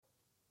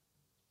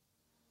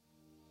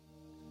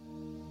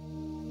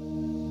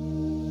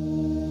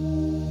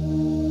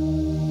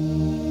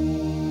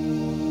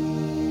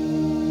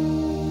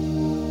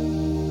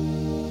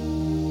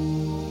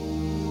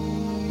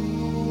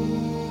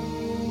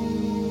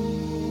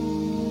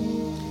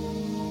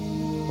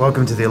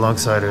Welcome to the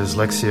Alongsiders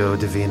Lectio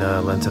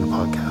Divina Lenten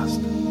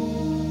podcast.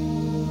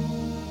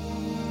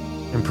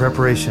 In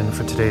preparation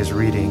for today's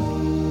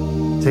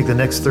reading, take the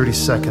next 30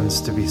 seconds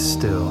to be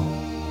still.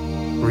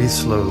 Breathe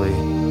slowly.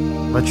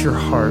 Let your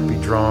heart be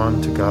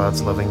drawn to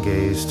God's loving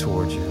gaze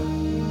towards you.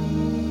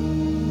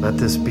 Let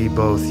this be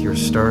both your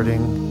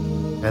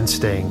starting and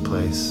staying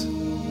place,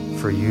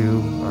 for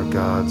you are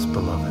God's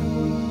beloved.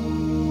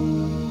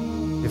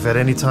 If at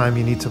any time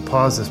you need to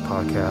pause this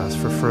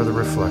podcast for further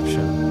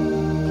reflection,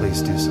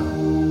 please do so.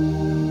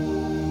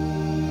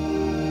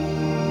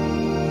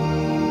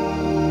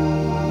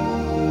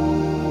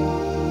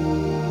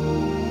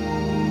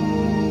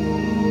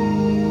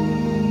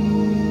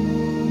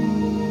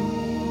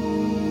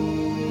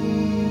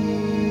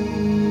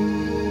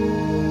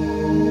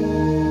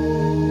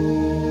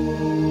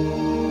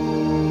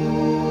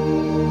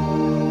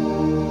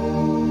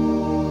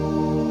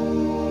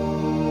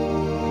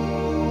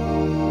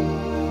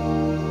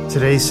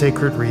 Today's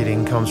sacred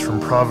reading comes from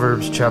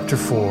Proverbs chapter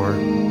 4,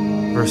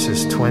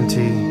 verses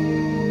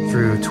 20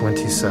 through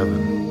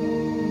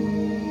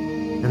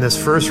 27. In this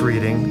first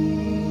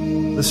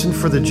reading, listen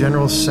for the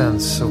general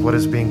sense of what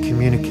is being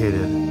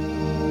communicated.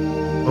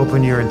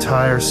 Open your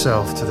entire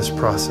self to this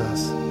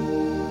process.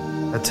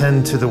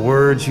 Attend to the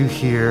words you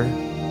hear,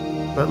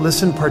 but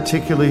listen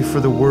particularly for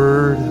the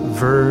word,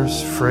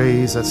 verse,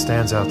 phrase that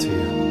stands out to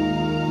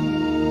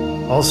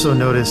you. Also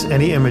notice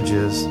any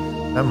images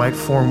that might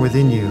form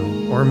within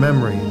you, or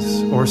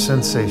memories, or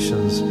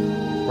sensations,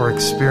 or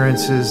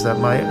experiences that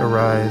might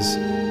arise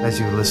as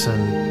you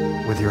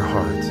listen with your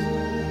heart.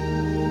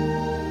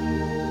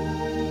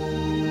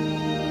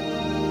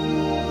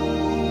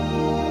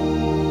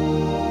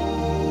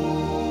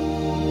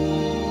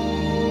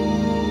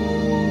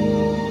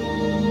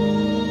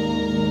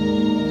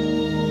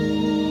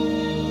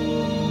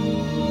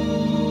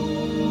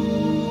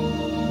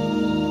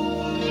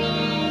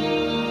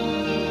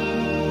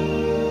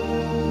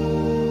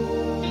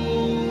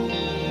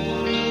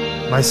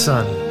 My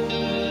son,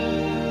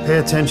 pay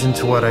attention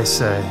to what I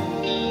say.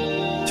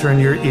 Turn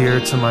your ear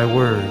to my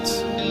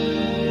words.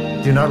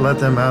 Do not let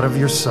them out of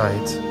your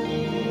sight.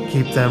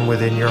 Keep them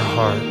within your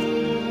heart,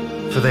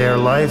 for they are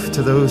life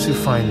to those who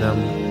find them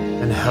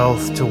and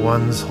health to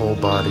one's whole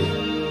body.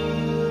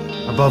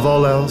 Above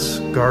all else,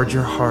 guard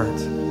your heart,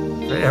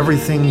 for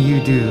everything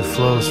you do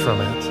flows from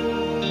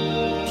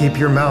it. Keep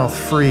your mouth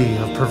free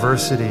of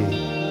perversity.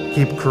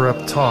 Keep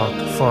corrupt talk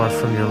far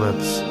from your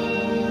lips.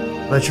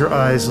 Let your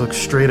eyes look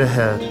straight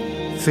ahead.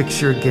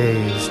 Fix your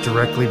gaze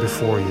directly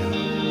before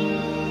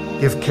you.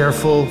 Give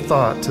careful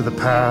thought to the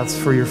paths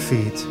for your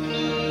feet,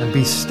 and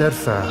be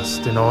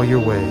steadfast in all your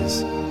ways.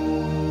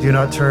 Do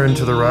not turn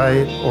to the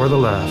right or the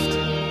left.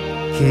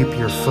 Keep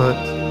your foot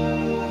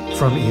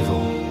from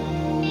evil.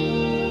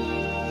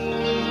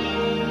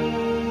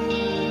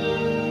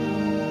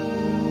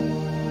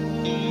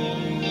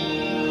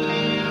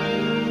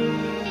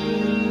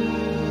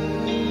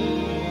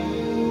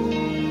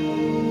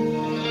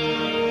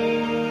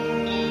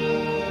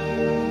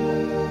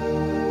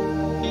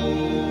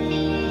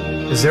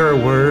 Is there a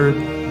word,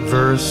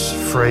 verse,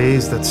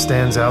 phrase that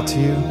stands out to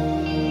you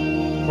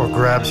or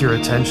grabs your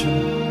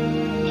attention?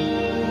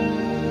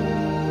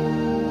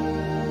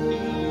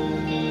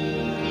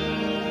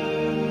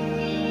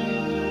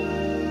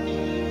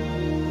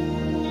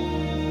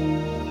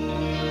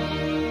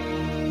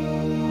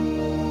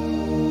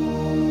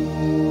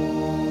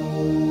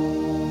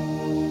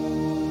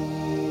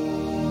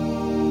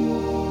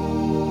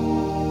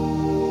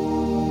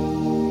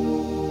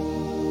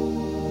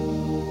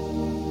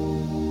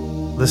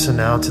 Listen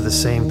now to the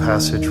same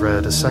passage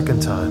read a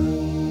second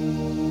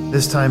time.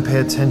 This time pay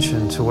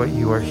attention to what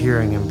you are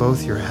hearing in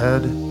both your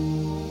head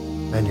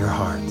and your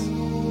heart.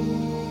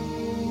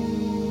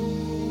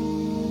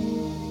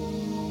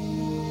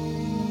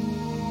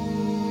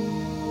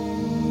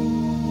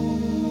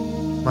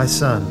 My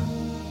son,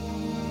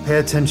 pay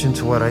attention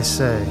to what I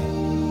say.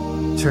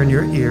 Turn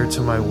your ear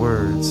to my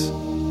words.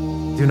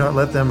 Do not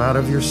let them out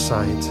of your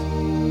sight.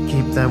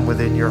 Keep them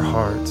within your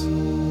heart,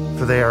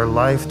 for they are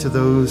life to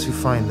those who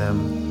find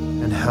them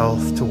and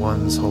health to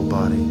one's whole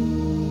body.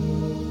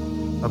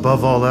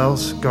 Above all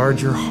else, guard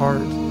your heart,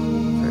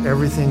 for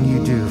everything you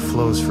do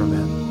flows from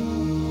it.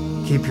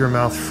 Keep your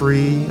mouth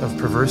free of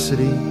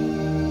perversity.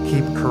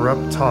 Keep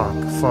corrupt talk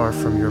far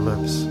from your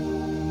lips.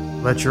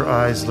 Let your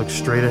eyes look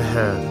straight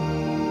ahead.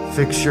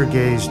 Fix your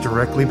gaze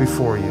directly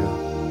before you.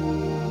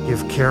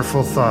 Give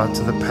careful thought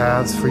to the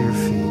paths for your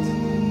feet,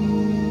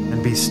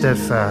 and be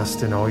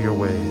steadfast in all your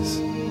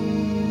ways.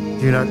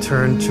 Do not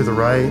turn to the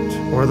right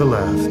or the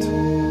left.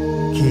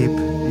 Keep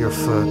your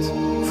foot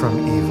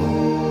from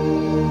evil.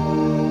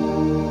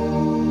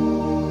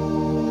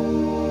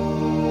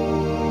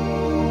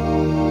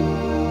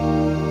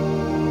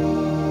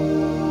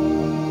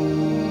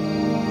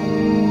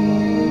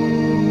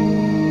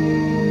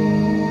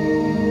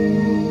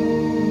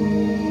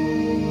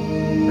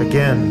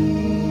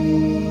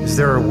 Again, is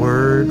there a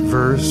word,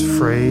 verse,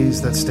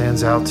 phrase that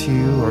stands out to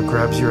you or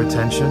grabs your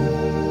attention?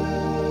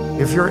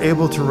 If you're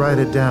able to write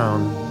it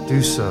down,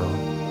 do so,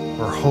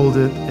 or hold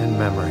it in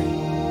memory.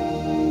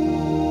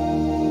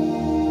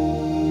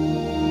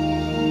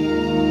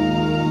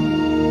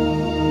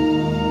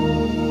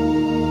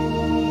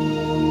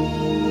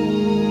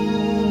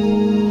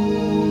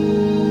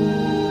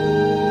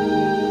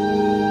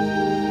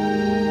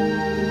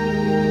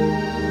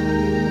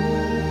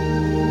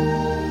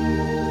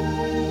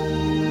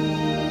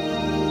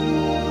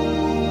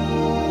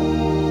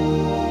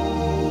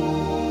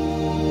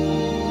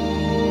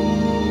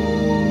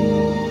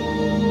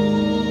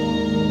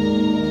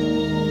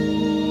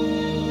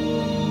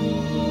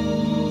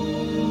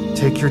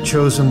 Take your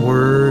chosen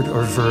word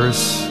or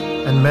verse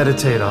and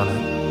meditate on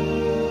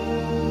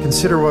it.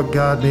 Consider what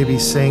God may be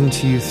saying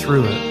to you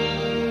through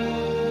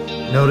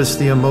it. Notice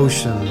the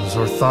emotions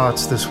or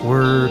thoughts this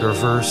word or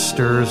verse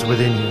stirs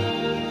within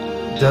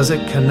you. Does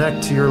it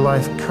connect to your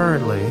life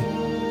currently?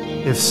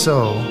 If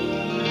so,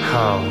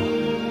 how?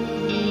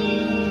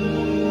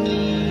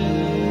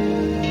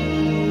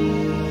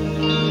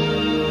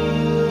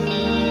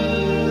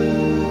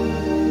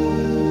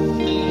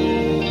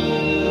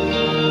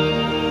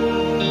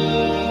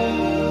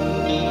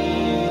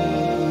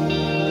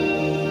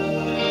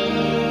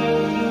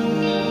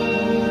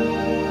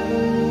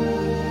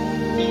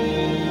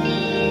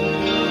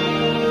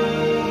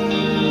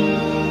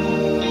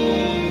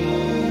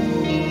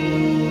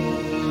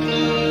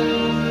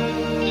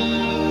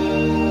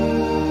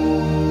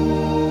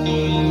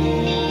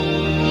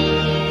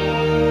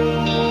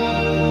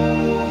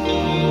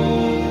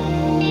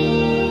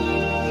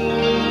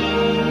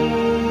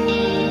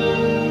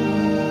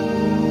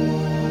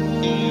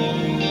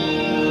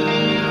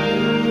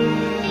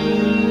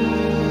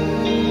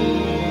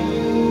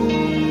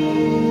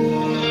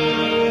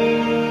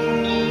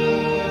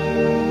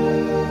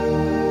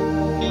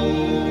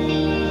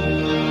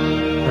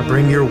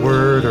 Bring your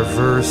word or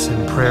verse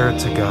in prayer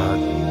to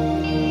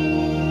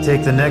God.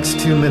 Take the next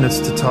 2 minutes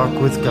to talk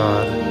with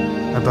God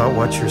about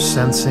what you're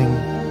sensing,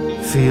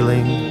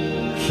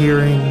 feeling,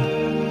 hearing,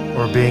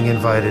 or being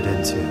invited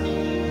into.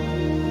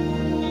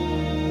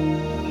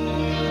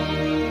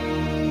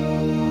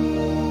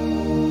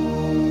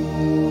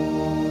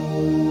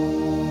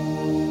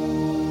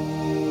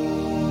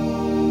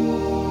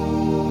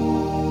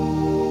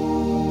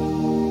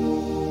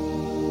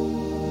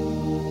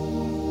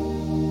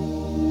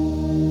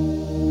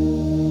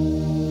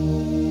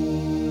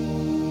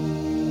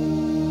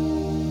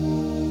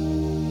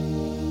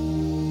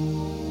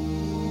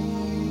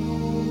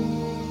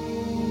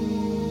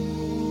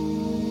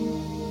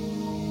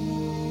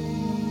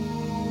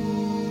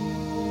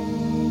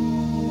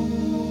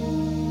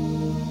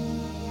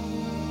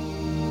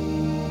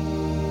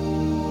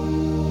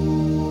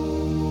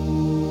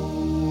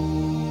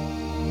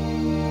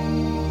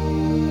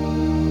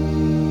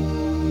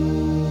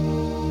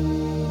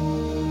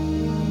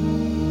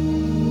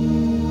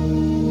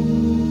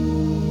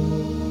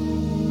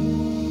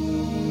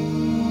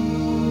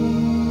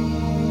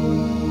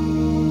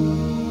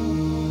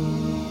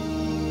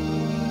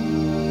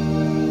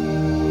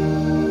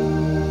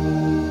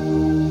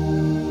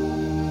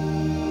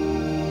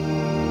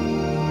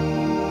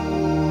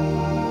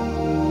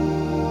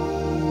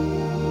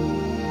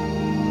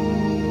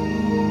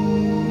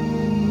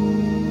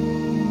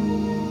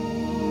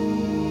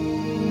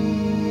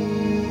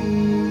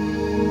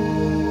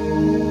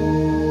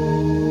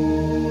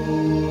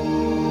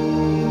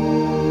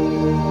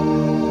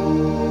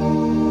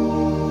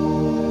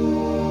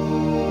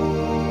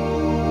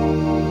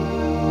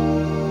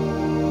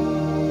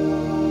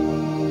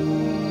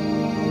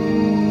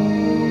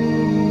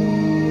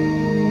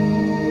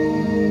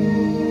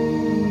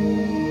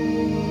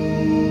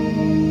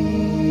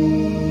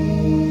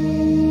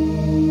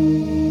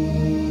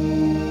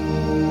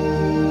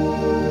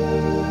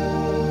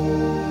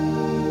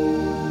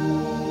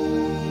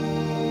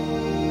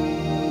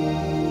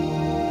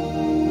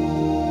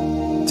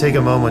 Take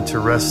a moment to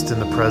rest in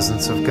the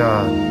presence of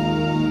God.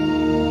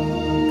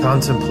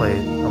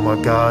 Contemplate on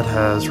what God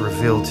has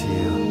revealed to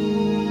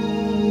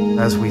you.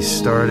 As we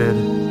started,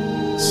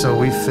 so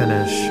we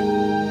finish,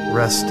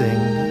 resting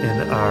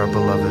in our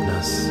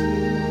belovedness.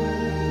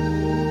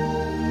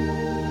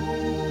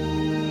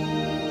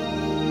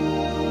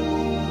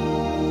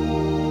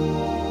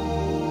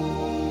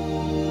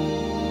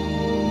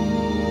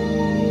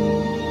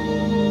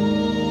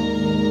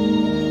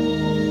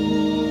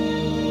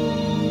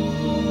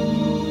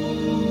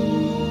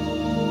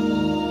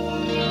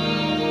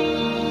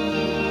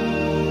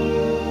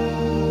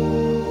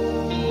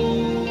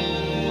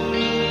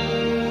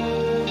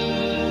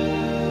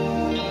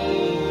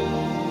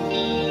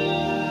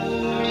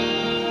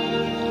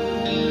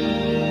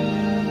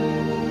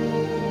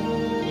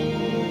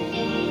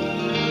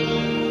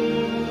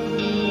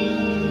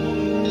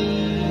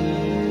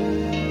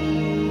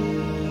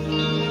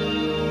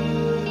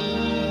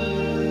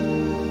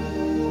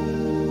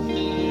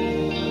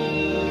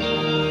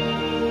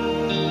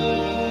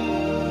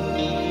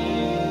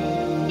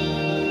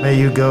 May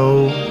you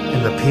go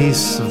in the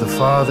peace of the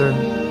Father,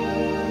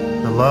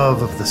 the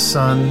love of the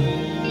Son,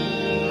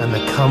 and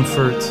the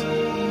comfort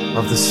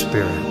of the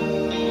Spirit.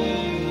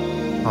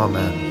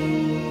 Amen.